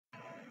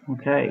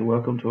Okay,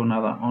 welcome to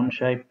another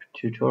Onshape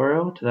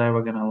tutorial. Today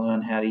we're going to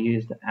learn how to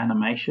use the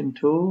animation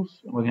tools.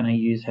 We're going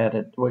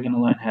to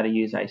learn how to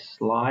use a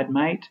slide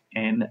mate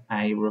and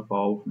a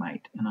revolve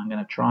mate, and I'm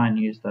going to try and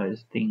use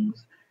those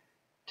things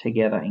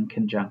together in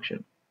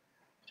conjunction.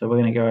 So we're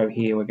going to go over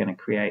here. We're going to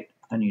create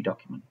a new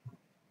document.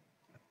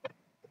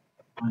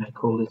 I'm going to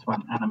call this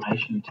one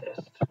animation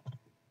test.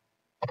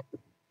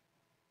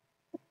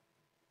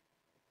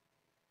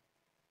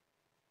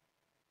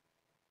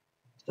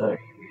 So here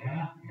we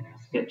are in our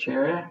sketch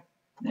area.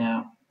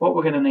 Now, what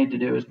we're going to need to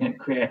do is going to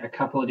create a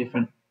couple of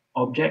different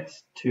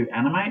objects to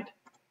animate.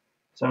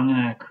 So I'm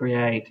going to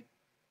create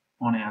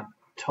on our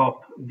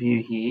top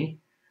view here,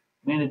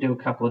 I'm going to do a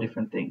couple of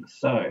different things.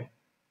 So I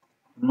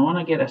want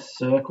to get a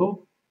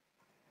circle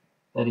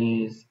that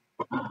is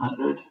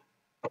 100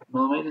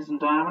 millimeters in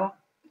diameter,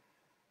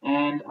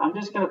 and I'm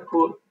just going to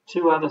put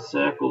two other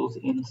circles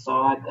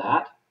inside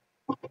that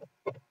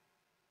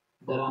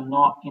are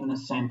not in the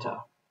center.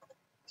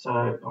 So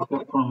I've got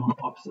to put them on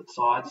opposite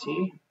sides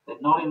here. They're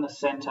not in the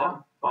center.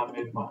 If I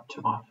move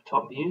to my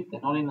top view, they're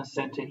not in the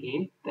center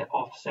here. They're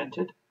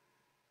off-centered.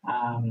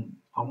 I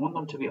want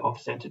them to be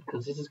off-centered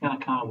because this is going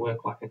to kind of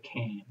work like a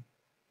cam.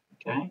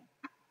 Okay,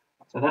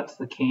 so that's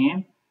the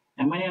cam,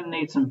 and we're going to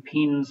need some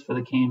pins for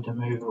the cam to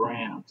move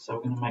around. So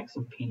we're going to make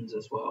some pins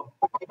as well.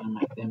 We're going to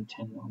make them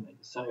 10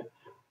 millimeters. So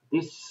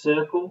this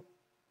circle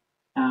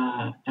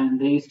and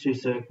these two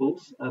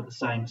circles are the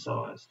same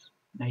size.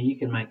 Now you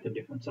can make them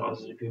different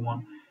sizes if you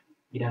want.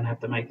 You don't have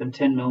to make them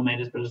 10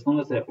 millimeters, but as long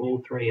as they're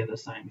all three are the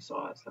same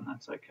size, then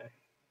that's okay.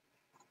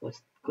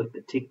 Let's click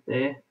the tick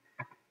there.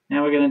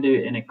 Now we're going to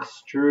do an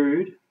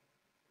extrude.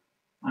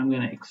 I'm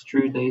going to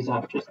extrude these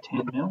up just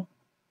 10 mil.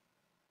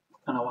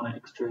 And I want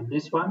to extrude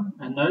this one.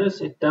 And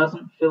notice it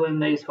doesn't fill in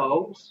these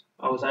holes.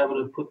 I was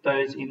able to put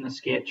those in the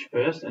sketch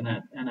first, and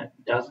it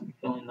doesn't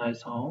fill in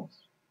those holes.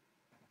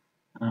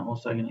 And I'm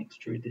also going to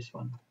extrude this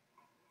one.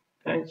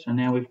 Okay, so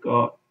now we've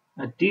got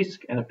a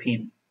disc and a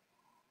pin.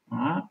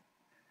 Alright.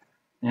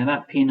 Now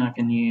that pin I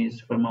can use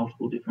for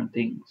multiple different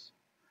things.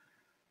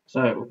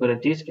 So we've got a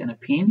disc and a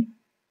pin.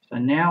 So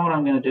now what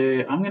I'm going to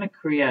do, I'm going to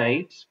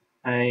create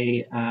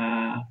a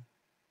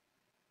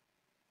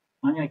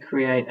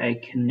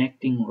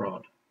connecting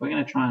rod. We're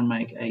going to try and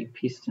make a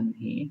piston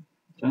here.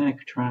 So I'm going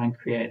to try and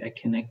create a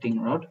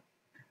connecting rod.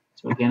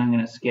 So again, I'm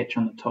going to sketch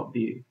on the top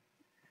view.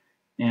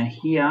 Now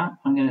here,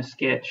 I'm going to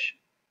sketch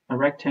a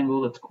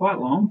rectangle that's quite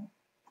long.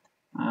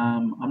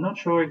 I'm not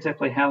sure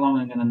exactly how long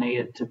I'm going to need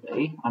it to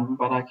be,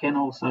 but I can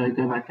also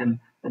go back and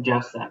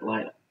adjust that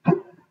later.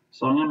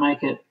 So I'm going to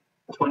make it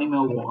 20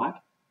 mil wide,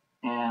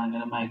 and I'm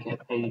going to make it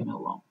 80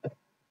 mil long.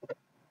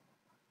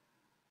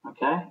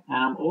 Okay, and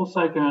I'm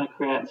also going to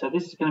create, so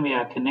this is going to be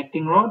our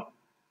connecting rod,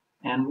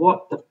 and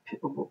what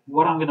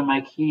I'm going to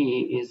make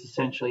here is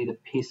essentially the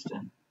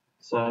piston.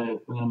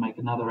 So we're going to make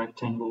another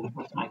rectangle.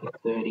 Let's make it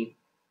 30.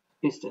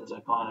 Pistons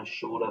are kind of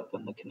shorter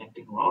than the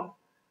connecting rod,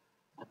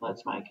 and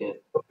let's make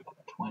it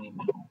 20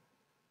 mil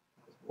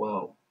as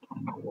well,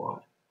 20 mil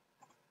wide.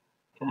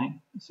 Okay,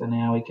 so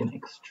now we can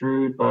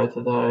extrude both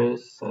of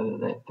those so that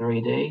they're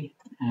 3D,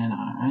 and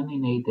I only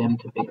need them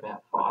to be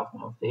about 5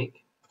 mil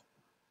thick.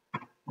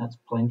 That's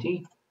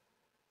plenty.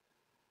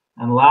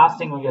 And the last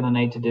thing we're going to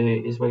need to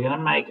do is we're going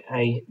to make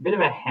a bit of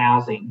a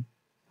housing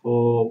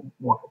for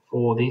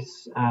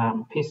this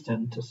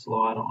piston to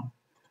slide on.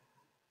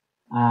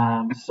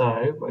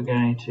 So we're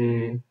going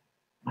to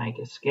make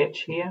a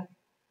sketch here,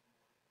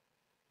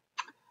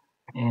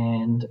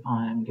 and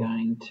I'm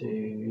going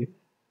to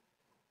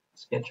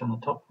sketch on the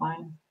top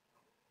plane,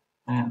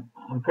 and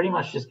I'm pretty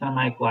much just going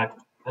to make like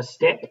a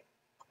step,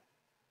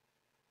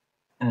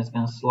 and it's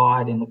going to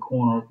slide in the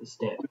corner of the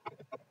step.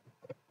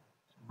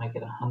 Make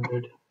it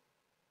 100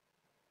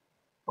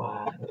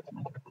 by, let's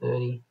make it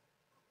 30,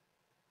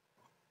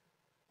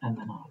 and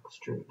then I'll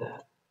extrude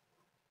that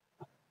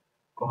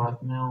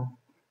 5 mil,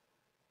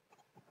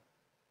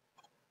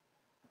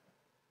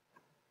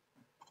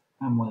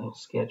 and we'll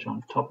sketch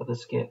on top of the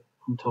sketch,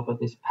 on top of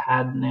this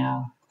pad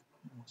now.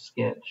 We'll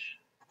sketch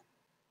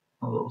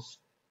a little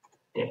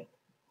step,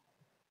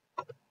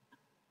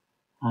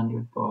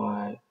 100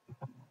 by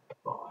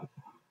 5.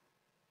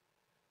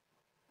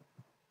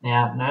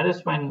 Now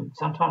notice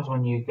sometimes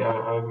when you go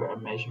over a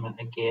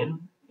measurement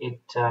again, it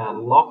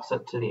locks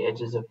it to the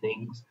edges of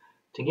things.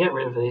 To get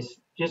rid of this,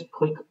 just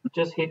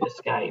hit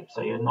escape,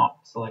 so you're not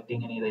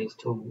selecting any of these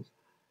tools.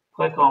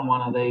 Click on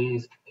one of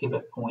these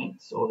pivot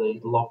points or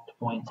these locked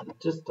points and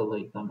just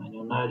delete them, and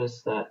you'll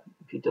notice that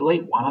if you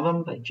delete one of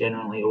them, they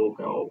generally all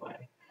go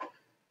away.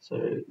 So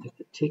hit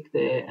the tick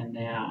there, and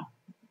now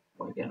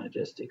we're going to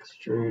just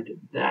extrude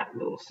that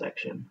little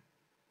section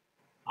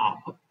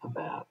up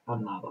about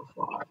another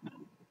 5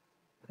 mil.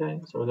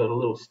 Okay, so we've got a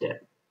little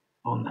step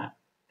on that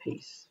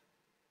piece,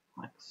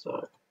 like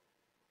so.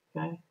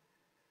 Okay,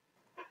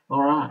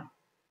 all right.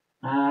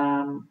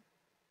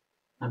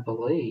 I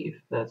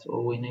believe that's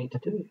all we need to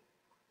do.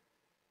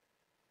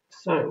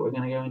 So we're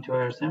going to go into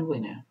our assembly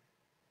now.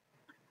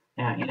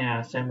 Now in our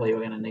assembly,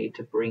 we're going to need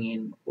to bring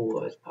in all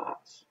those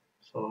parts.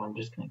 So I'm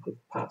just going to click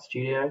Part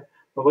Studio.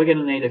 but we're going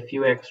to need a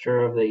few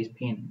extra of these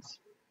pins.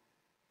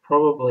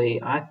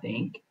 Probably, I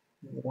think,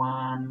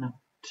 1,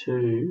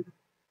 2,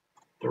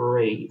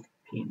 3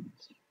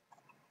 pins.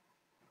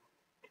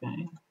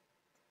 Okay,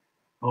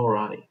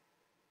 alrighty.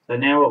 So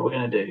now what we're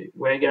going to do,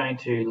 we're going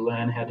to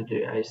learn how to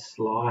do a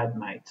slide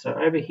mate. So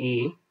over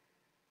here,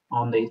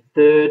 on the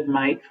third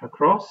mate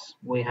across,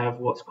 we have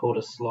what's called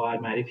a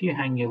slide mate. If you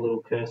hang your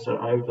little cursor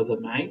over the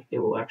mate, it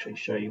will actually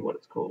show you what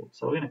it's called.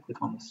 So we're going to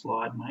click on the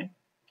slide mate.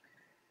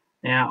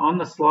 Now on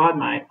the slide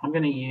mate, I'm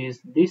going to use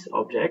this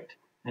object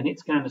and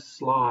it's going to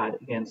slide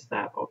against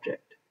that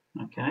object.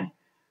 Okay.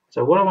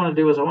 So what I want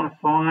to do is I want to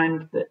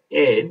find the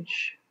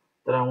edge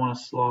that I want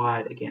to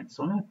slide against.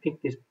 So I'm going to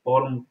pick this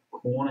bottom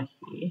corner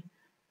here,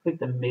 click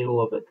the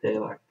middle of it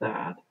there like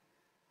that.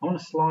 I want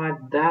to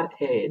slide that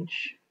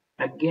edge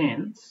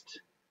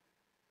against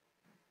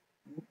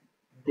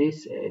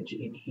this edge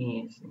in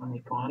here. So let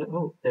me find it.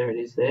 Oh, there it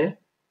is there.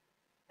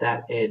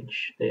 That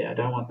edge there. I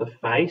don't want the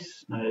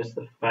face. Notice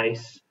the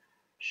face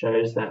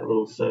shows that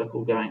little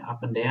circle going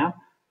up and down.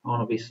 I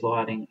want to be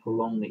sliding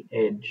along the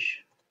edge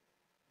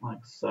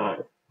like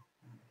so.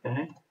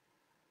 Okay.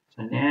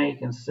 So now you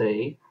can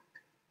see,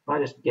 if I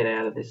just get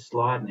out of this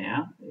slide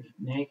now,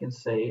 now you can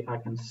see I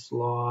can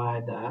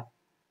slide that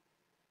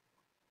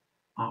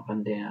up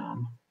and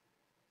down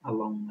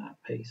along that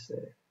piece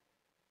there.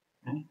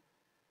 Okay,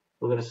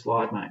 we've got a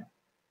slide mate.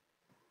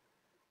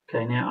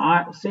 Okay, now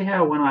I see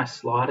how when I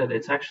slide it,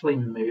 it's actually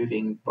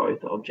moving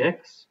both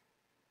objects.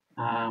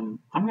 I'm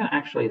going to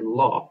actually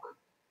lock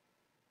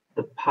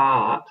the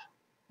part,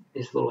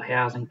 this little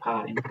housing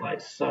part in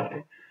place. So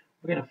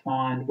we're going to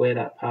find where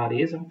that part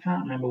is. I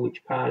can't remember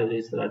which part it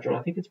is that I draw.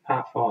 I think it's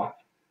part 5.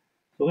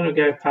 So we're going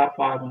to go part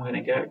 5 and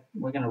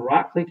we're going to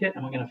right click it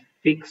and we're going to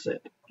fix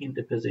it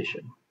into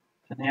position.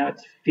 So now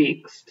it's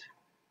fixed.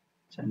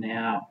 So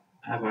now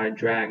if I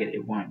drag it,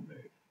 it won't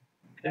move.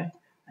 Okay,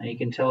 and you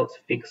can tell it's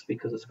fixed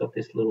because it's got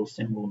this little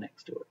symbol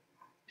next to it.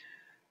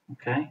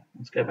 Okay,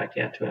 let's go back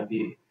out to our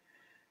view.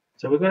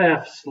 So we've got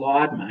our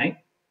slide mate,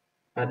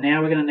 but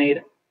now we're going to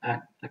need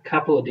a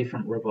couple of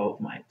different revolve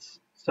mates.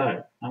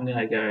 So I'm going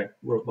to go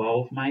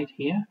revolve mate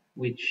here,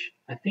 which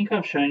I think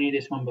I've shown you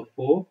this one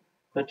before,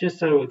 but just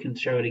so we can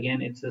show it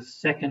again, it's the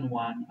second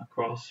one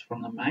across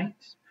from the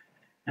mates.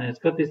 And it's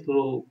got this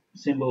little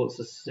symbol. It's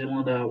a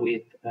cylinder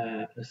with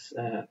an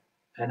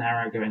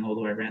arrow going all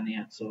the way around the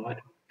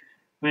outside.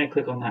 I'm going to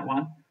click on that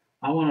one.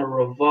 I want to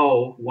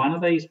revolve one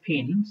of these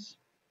pins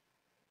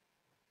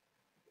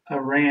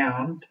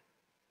around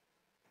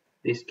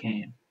this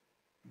cam.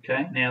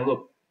 Okay, now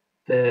look,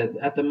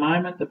 at the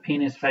moment the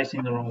pin is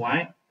facing the wrong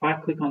way. If I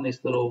click on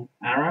this little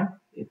arrow,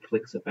 it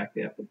flicks it back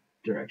the other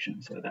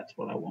direction. So that's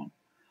what I want.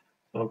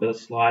 So I've got a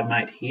slide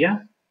mate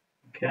here.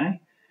 Okay.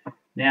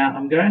 Now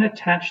I'm going to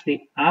attach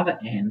the other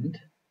end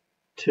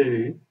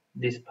to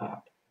this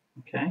part,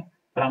 okay?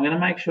 But I'm going to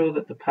make sure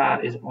that the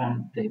part is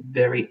on the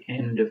very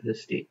end of the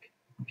stick,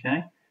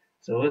 okay?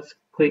 So let's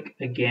click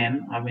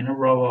again. I'm in a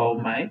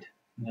revolve mate.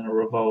 I'm going to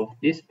revolve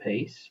this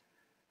piece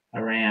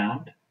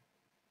around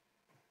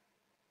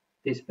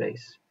this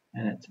piece,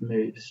 and it's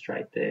moved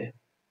straight there.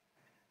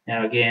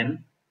 Now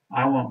again,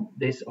 I want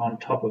this on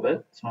top of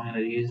it, so I'm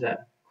going to use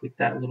that. Click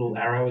that little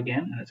arrow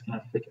again, and it's going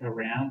to flick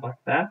around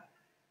like that.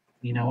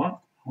 You know what?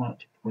 I want it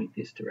to point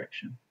this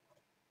direction.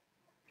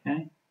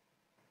 Okay.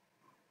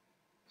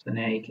 So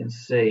now you can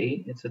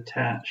see it's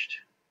attached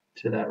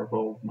to that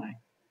revolve mate.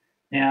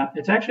 Now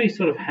it's actually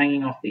sort of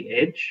hanging off the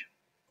edge.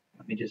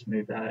 Let me just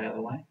move that out of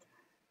the way.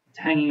 It's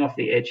hanging off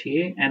the edge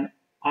here, and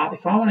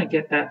if I want to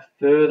get that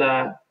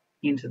further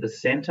into the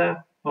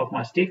center of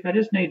my stick, I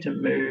just need to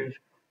move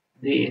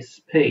this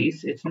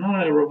piece. It's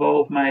not a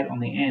revolve mate on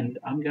the end.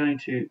 I'm going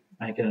to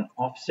make it an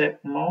offset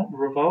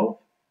revolve.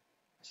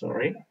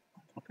 Sorry,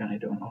 I'm not going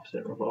to do an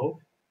offset revolve.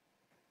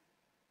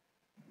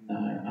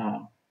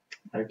 No,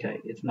 okay,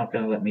 it's not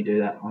going to let me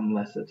do that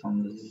unless it's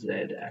on the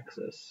Z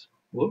axis.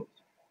 Whoops.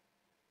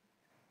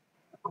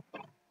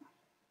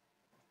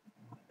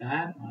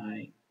 Let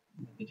me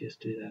just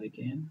do that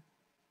again.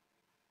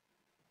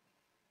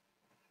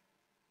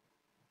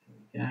 There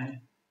we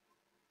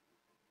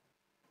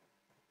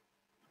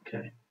go.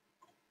 Okay.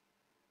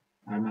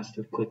 I must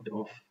have clicked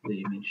off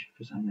the image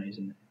for some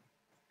reason.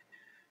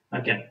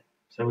 Okay,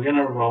 so we're going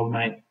to revolve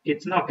mate.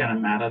 It's not going to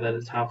matter that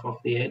it's half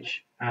off the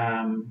edge,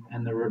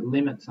 and the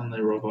limits on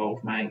the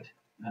revolve mate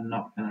are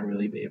not going to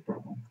really be a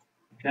problem.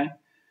 Okay,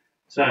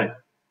 so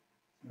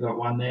we've got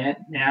one there.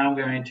 Now I'm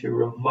going to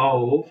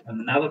revolve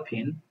another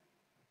pin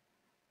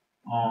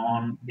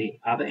on the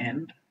other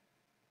end,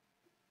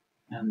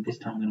 and this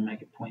time I'm going to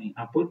make it pointing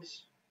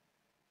upwards.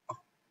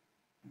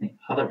 The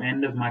other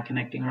end of my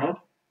connecting rod,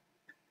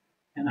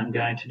 and I'm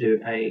going to do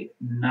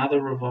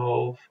another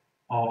revolve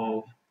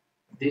of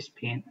this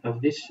pin,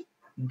 of this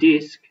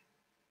disc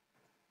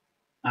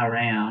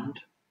around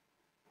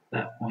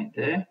that point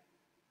there,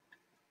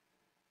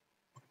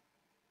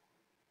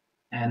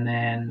 and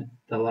then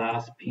the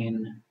last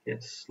pin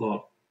gets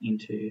slot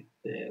into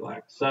there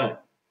like so.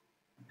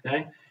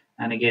 Okay,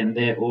 and again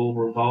they're all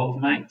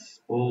revolve mates.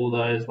 All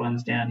those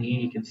ones down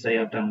here, you can see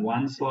I've done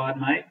one slide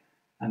mate.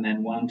 and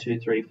then 1, 2,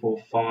 3, 4,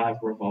 5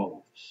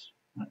 revolves.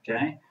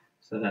 Okay,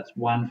 so that's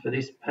one for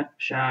this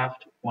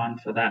shaft, one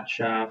for that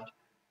shaft,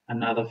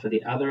 another for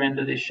the other end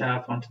of this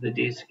shaft onto the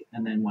disc,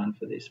 and then one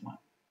for this one.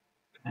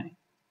 Okay,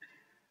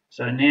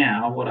 so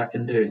now what I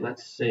can do,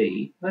 let's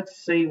see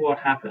what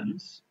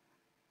happens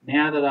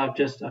now that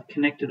I've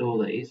connected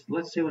all these.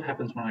 Let's see what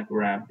happens when I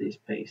grab this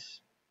piece.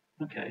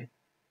 Okay,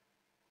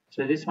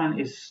 so this one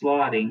is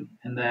sliding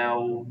and they're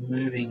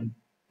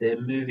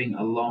moving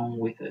along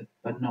with it,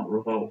 but not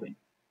revolving.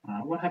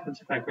 What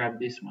happens if I grab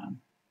this one?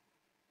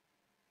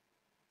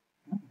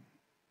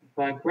 If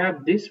I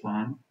grab this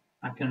one,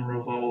 I can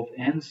revolve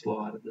and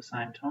slide at the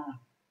same time.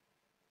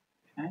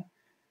 Okay.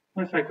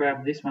 What if I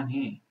grab this one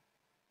here?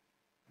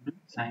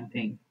 Same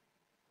thing.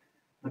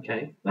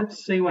 Okay,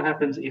 let's see what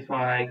happens if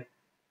I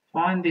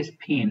find this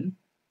pin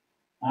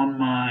on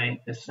my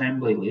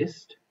assembly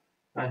list.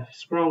 I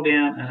scroll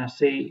down and I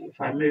see,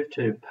 if I move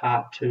to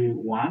part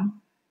 2.1,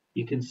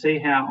 you can see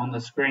how on the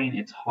screen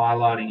it's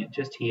highlighting it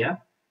just here.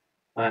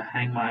 If I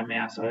hang my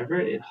mouse over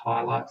it, it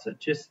highlights it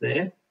just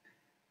there.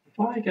 If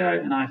I go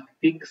and I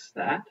fix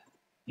that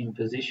in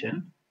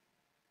position,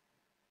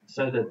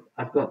 so that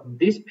I've got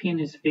this pin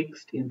is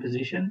fixed in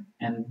position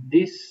and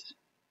this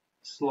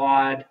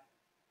slide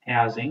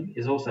housing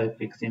is also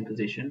fixed in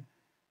position.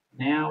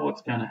 Now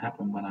what's going to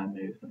happen when I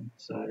move them?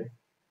 So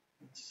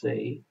let's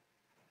see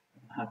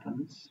what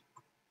happens.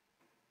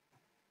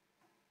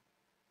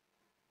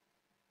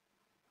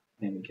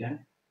 There we go.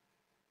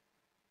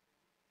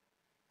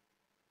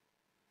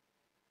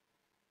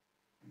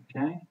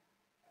 Okay,